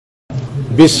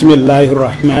Bismillahir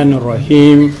Rahmanir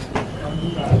Rahim.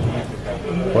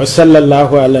 Wa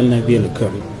sallallahu ala nabiyil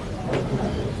karim.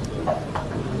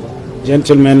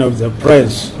 Gentlemen of the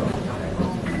press,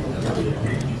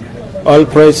 all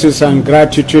praises and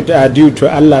gratitude are due to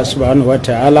Allah subhanahu wa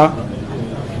ta'ala,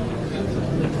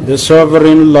 the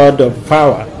sovereign Lord of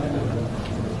power.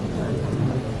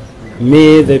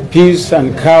 May the peace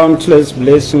and countless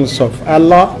blessings of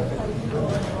Allah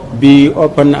be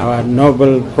upon our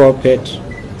noble Prophet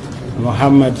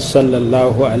Muhammad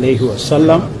sallallahu alayhi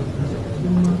wasallam,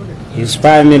 his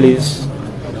families,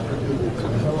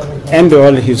 and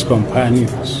all his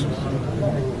companions.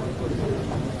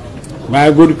 My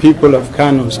good people of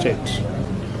Kano State,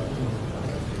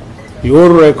 you will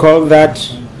recall that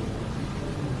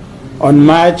on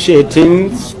March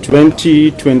 18th,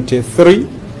 2023,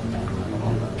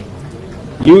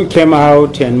 you came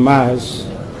out en masse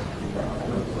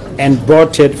and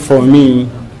voted for me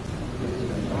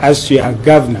as your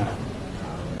governor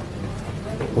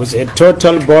with a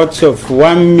total vote of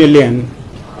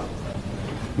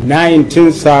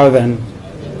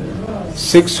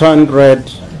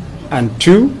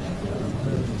 1,019,602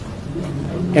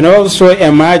 and also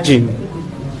a margin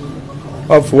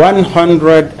of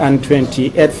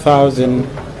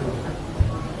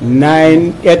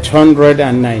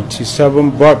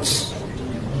 128,897 votes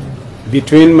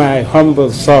between my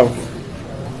humble self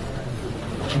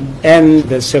and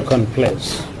the second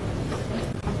place.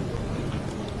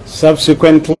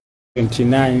 Subsequently,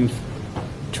 29th,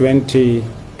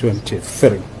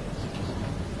 2023.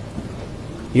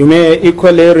 You may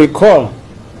equally recall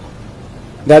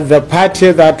that the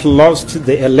party that lost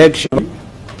the election,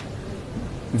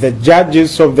 the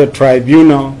judges of the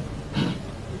tribunal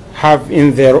have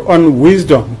in their own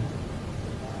wisdom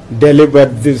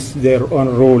delivered this their own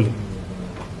ruling.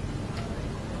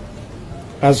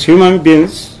 As human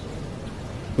beings,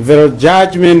 their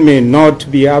judgment may not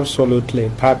be absolutely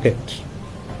perfect.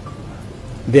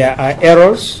 There are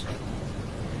errors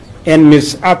and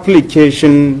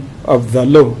misapplication of the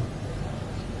law,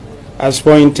 as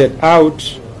pointed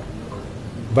out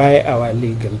by our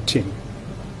legal team.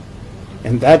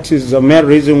 And that is the main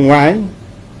reason why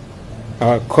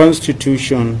our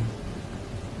Constitution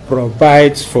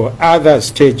provides for other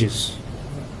stages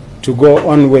to go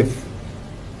on with,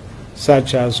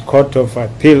 such as Court of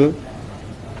Appeal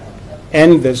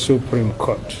and the Supreme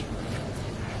Court.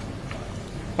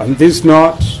 On this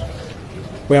note,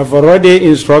 we have already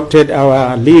instructed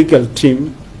our legal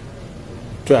team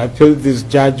to appeal this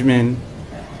judgment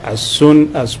as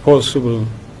soon as possible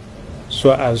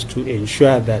so as to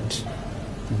ensure that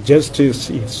justice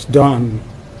is done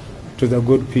to the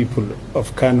good people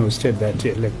of Kano State that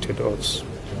elected us.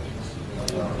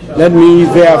 Let me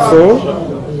therefore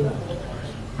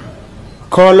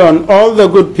call on all the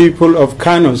good people of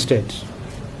Kano State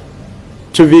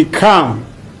to be calm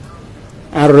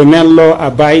and remain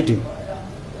law-abiding.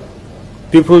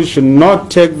 People should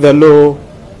not take the law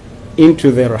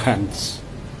into their hands.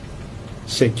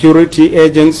 Security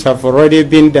agents have already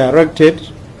been directed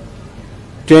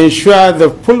to ensure the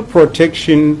full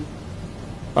protection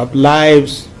of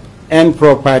lives and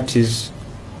properties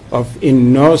of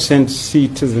innocent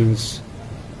citizens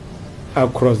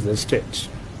across the state.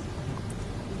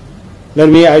 Let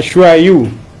me assure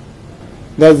you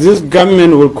that this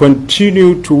government will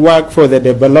continue to work for the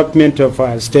development of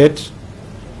our state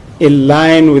in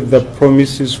line with the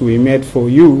promises we made for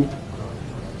you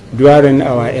during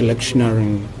our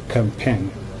electioneering campaign,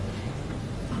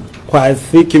 while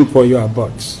seeking for your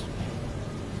votes.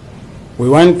 We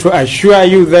want to assure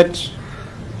you that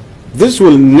this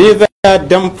will neither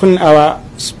dampen our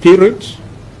spirit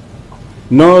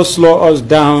nor slow us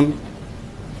down,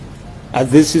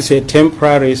 as this is a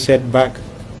temporary setback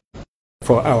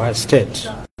for our state,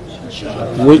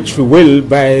 which will,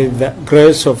 by the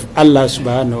grace of Allah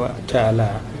subhanahu wa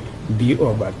ta'ala, be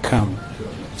overcome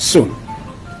soon.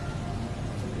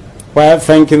 While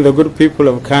thanking the good people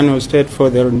of Kano State for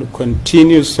their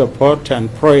continued support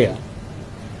and prayer,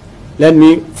 let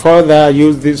me further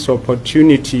use this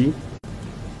opportunity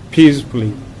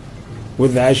peacefully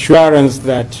with the assurance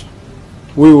that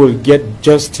we will get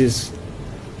justice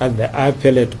at the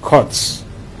appellate courts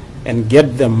and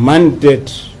get the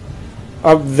mandate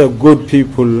of the good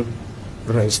people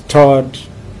restored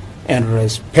and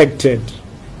respected,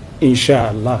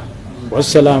 inshallah.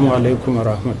 Wassalamu alaikum wa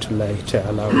rahmatullahi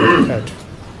ta'ala wa barakatuh.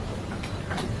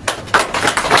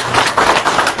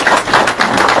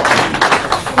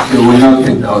 We will now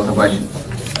take our submission.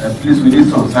 Please, we need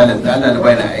some silence. Your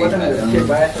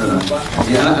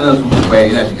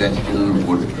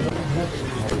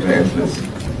Excellency.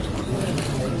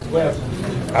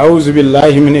 أعوذ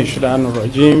بالله من الشيطان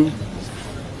الرجيم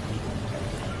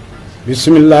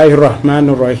بسم الله الرحمن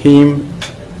الرحيم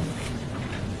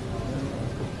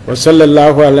وصلى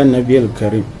الله على النبي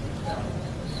الكريم.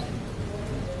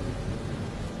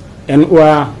 ‘Yan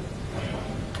uwa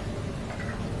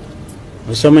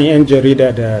musamman 'yan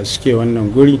jarida da suke wannan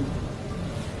guri,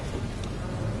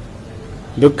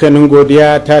 dukkanin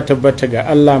godiya ta tabbata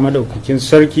ga Allah madaukakin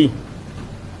sarki,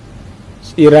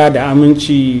 tsira da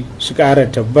aminci su ƙara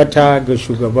tabbata ga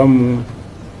shugabanmu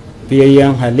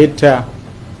biyayyen halitta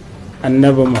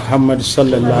annabi Muhammad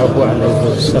sallallahu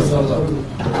alaihi wasallam.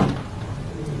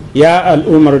 Ya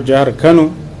al'ummar jihar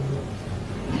Kano,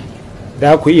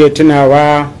 da ku iya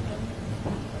tunawa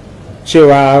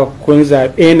cewa kun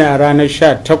zaɓe na ranar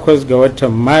 18 ga watan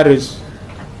Maris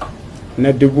na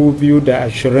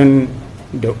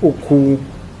 2023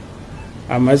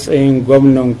 a matsayin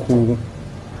gwamnanku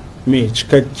mai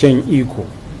cikakken iko.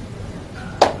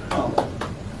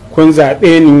 Kun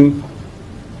zaɓe ni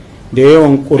da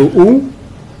yawan ƙuri'u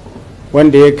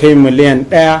wanda ya kai miliyan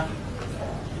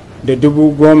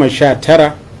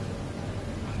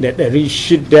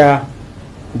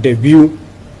 1,019,602,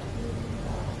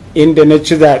 inda na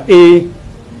ci zaɓe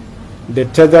da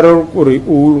tazarar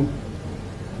ƙuri'u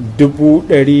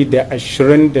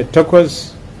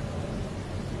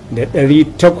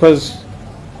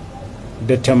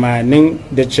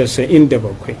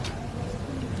 128,897,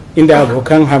 inda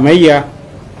abokan hamayya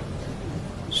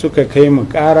suka kai mu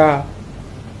ƙara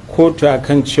kotu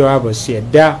akan cewa ba su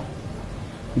yadda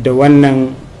da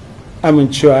wannan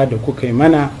amincewa da kuka yi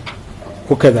mana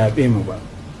kuka zaɓe mu ba.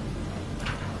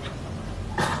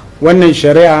 Wannan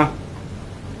shari'a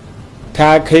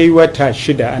ta kai wata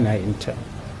 6 ana yinta,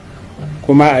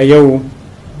 kuma a yau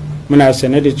muna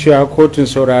sane da cewa kotun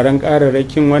sauraron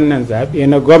ƙararrakin wannan zaɓe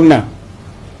na gwamna,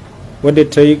 wadda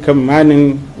ta yi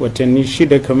kamanin watanni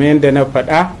 6 kamar yadda na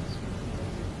faɗa,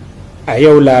 a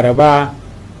yau laraba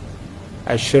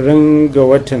 20 ga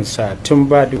watan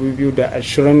Satumba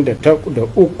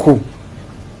 2023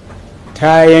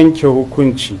 ta yanke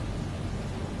hukunci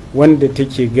wanda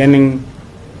take ganin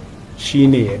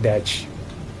shine ya dace.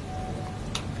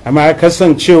 Amma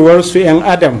kasancewarsu 'yan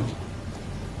adam,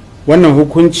 wannan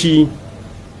hukunci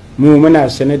mu muna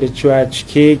sane da cewa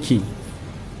cike yake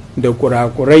da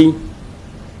kurakurai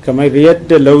kamar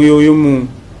yadda lauyoyinmu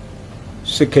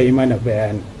suka yi mana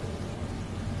bayani.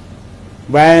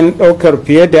 Bayan ɗaukar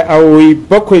fiye da awoyi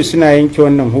 7 suna yanke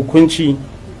wannan hukunci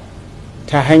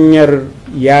ta hanyar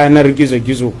yanar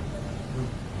gizo-gizo,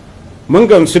 mun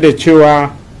gamsu da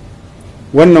cewa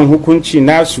wannan hukunci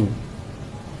nasu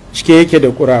cike yake da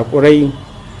kurakurai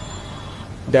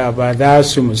da ba za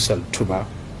su misaltu ba.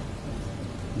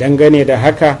 Dangane da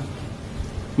haka,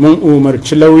 mun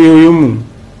umarci lauyoyinmu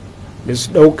da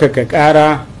su ɗaukaka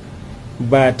ƙara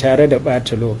ba tare da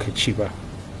ɓata lokaci ba,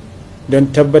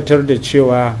 don tabbatar da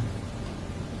cewa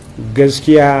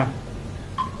gaskiya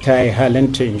ta yi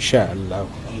halinta insha Allah.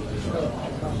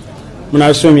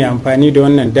 Muna so mu amfani da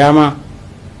wannan dama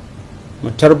mu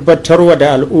tabbatarwa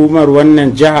da al'ummar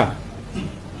wannan jiha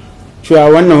cewa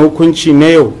wannan hukunci na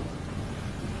yau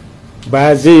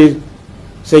ba zai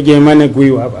sage mana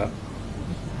gwiwa ba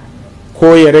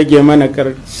ko ya rage mana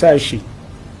karsashi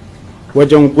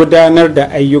wajen gudanar da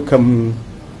ayyukanmu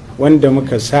wanda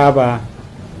muka saba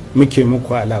muke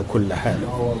muku ala kulli hali,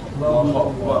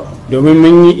 domin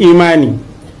mun yi imani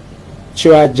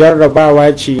cewa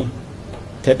jarrabawa ce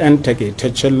ta ɗan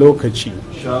takaitaccen lokaci,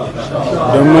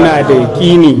 don muna da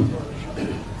yaƙini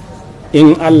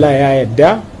in Allah ya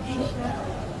yarda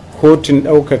kotun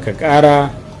ɗaukaka ƙara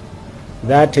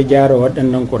za ta gyara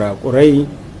waɗannan kurakurai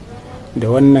da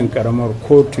wannan ƙaramar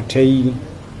kotu ta yi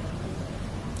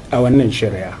a wannan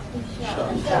shari'a.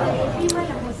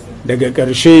 Daga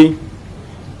ƙarshe,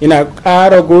 ina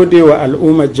ƙara gode wa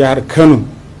al'ummar jihar Kano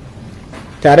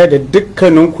tare da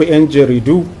dukkaninku 'yan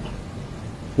jaridu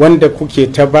wanda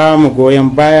kuke ta ba mu goyon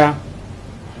baya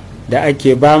da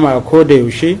ake ba mu a koda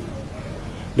yaushe,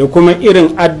 da kuma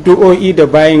irin addu'o'i da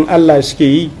bayan Allah suke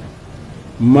yi,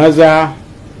 maza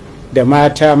da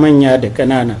mata, manya da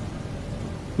ƙanana.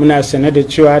 Muna sane da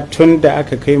cewa tun da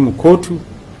aka kai mu kotu,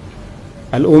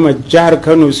 al'ummar jihar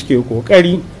Kano suke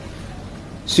ƙoƙari,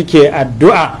 suke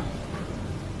addu'a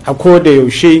a koda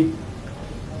yaushe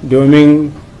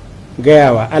domin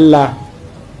gaya wa Allah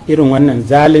irin wannan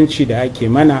zalunci da ake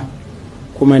mana,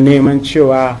 kuma neman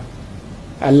cewa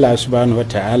Allah subhanahu wa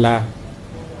ta'ala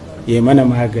ya mana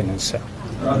maganinsa.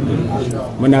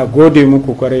 Muna gode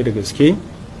muku kwarai da gaske,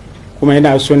 kuma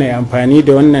yana so na yi amfani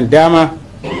da wannan dama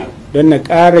don na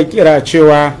ƙara kira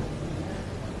cewa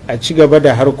a ci gaba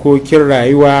da harkokin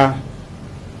rayuwa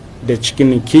da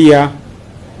cinikayya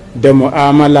da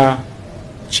mu'amala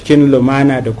cikin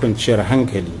lumana da kwanciyar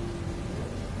hankali,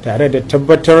 tare da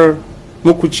tabbatar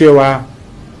muku cewa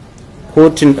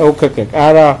kotun ɗaukaka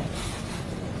ƙara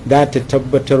za ta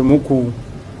tabbatar muku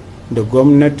da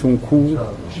gwamnatinku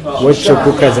wacce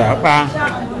kuka zaɓa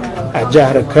a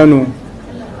jihar Kano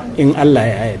in Allah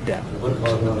ya yarda.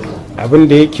 Abin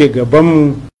da yake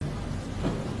gabanmu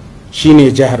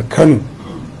shine jihar Kano.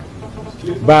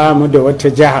 Ba mu da wata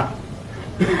jiha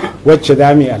wacce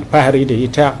za mu yi alfahari da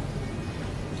ita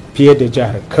fiye da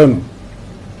jihar Kano,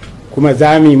 kuma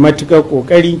za mu yi matuƙar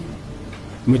ƙoƙari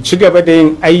mu ci gaba da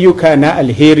yin ayyuka na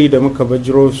alheri da muka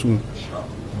bajiro su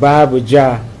babu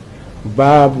ja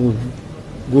babu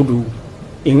gudu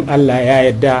in Allah ya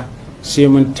yarda, sai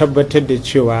mun tabbatar da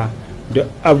cewa da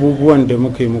abubuwan da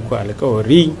muka yi muku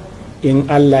alkawari in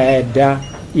Allah ya yarda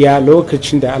ya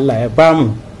lokacin da Allah ya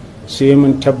bamu sai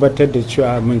mun tabbatar da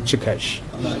cewa mun cika shi,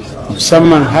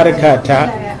 musamman harka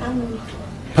ta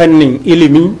fannin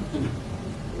ilimi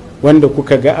wanda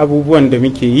kuka ga abubuwan da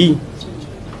muke yi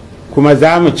kuma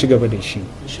za mu ci gaba da shi.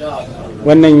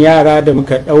 Wannan yara da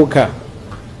muka ɗauka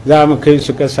za mu kai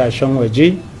su ƙasashen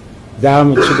waje, za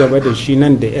mu ci gaba da shi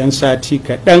nan da 'yan sati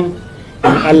kaɗan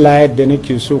in Allah yadda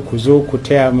nake so ku zo ku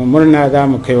taya mu murna. za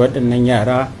mu kai waɗannan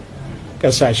yara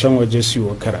ƙasashen waje su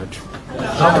yi karatu.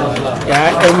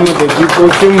 ‘Ya'yanmu da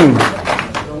jikokinmu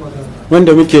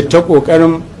wanda muke ta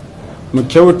ƙoƙarin mu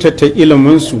kyautata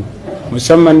iliminsu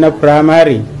musamman na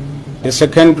firamare da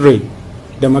secondary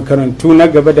da makarantu na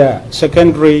gaba da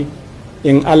secondary,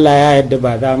 in Allah ya yarda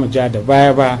ba za mu ja da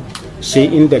baya ba sai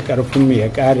inda ƙarfinmu ya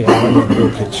ƙare a wannan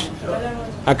lokaci.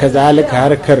 Haka zalika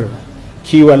harkar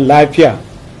kiwon lafiya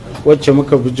wacce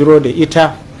muka bujiro da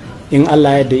ita, in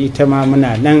Allah ya da ita ma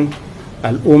muna nan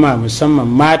al'umma musamman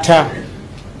mata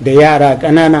da yara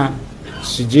ƙanana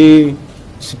su je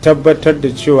su tabbatar da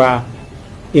cewa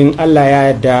in Allah ya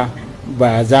yarda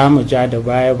ba za mu ja da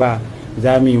baya ba,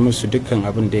 za mu yi musu dukkan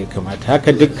abin da ya kamata.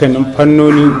 Haka dukkanin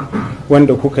fannoni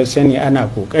wanda kuka sani ana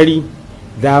kokari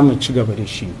za mu ci gaba da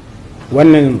shi.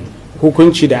 Wannan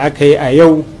hukunci da aka yi a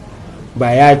yau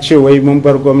ba ya ce wai mun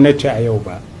bar gwamnati a yau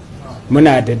ba.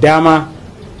 Muna da dama,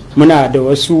 muna da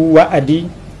wasu wa'adi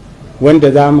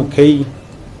wanda za mu kai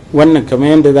wannan, kamar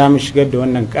yadda za mu shigar da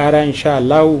wannan ƙara insha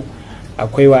Allah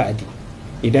akwai wa'adi.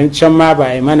 Idan can ma ba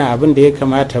a yi mana abin da ya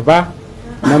kamata ba,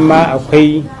 nan ma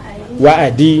akwai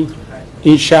wa'adi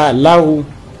insha Allahu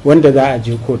wanda za a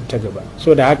je kotu ta gaba.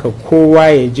 So da haka kowa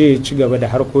ya je ya ci gaba da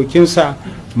harkokinsa,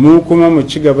 mu kuma mu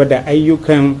ci gaba da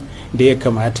ayyukan da ya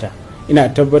kamata. Ina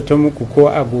tabbatar muku ko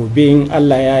a gobe in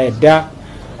Allah ya yarda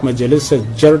majalisar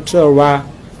jartarwa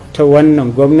ta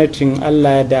wannan gwamnatin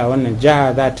Allah ya da wannan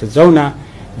jiha za ta zauna,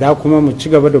 za kuma mu ci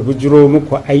gaba da bujiro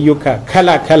muku ayyuka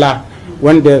kala-kala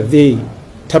wanda zai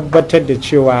tabbatar da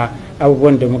cewa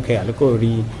abubuwan da muka yi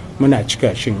alkawari muna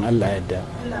cika shin Allah yadda.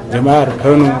 Jama'ar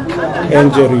Kano,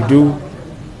 'yan jaridu,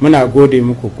 muna gode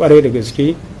muku kwarai da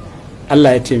gaske.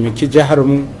 Allah ya taimaki jihar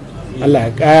mu, Allah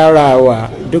ya ƙara wa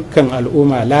dukkan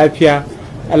al'umma lafiya,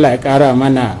 Allah ya ƙara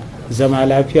mana zama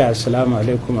lafiya. Assalamu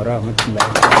alaikum wa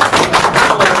rahmatullahi.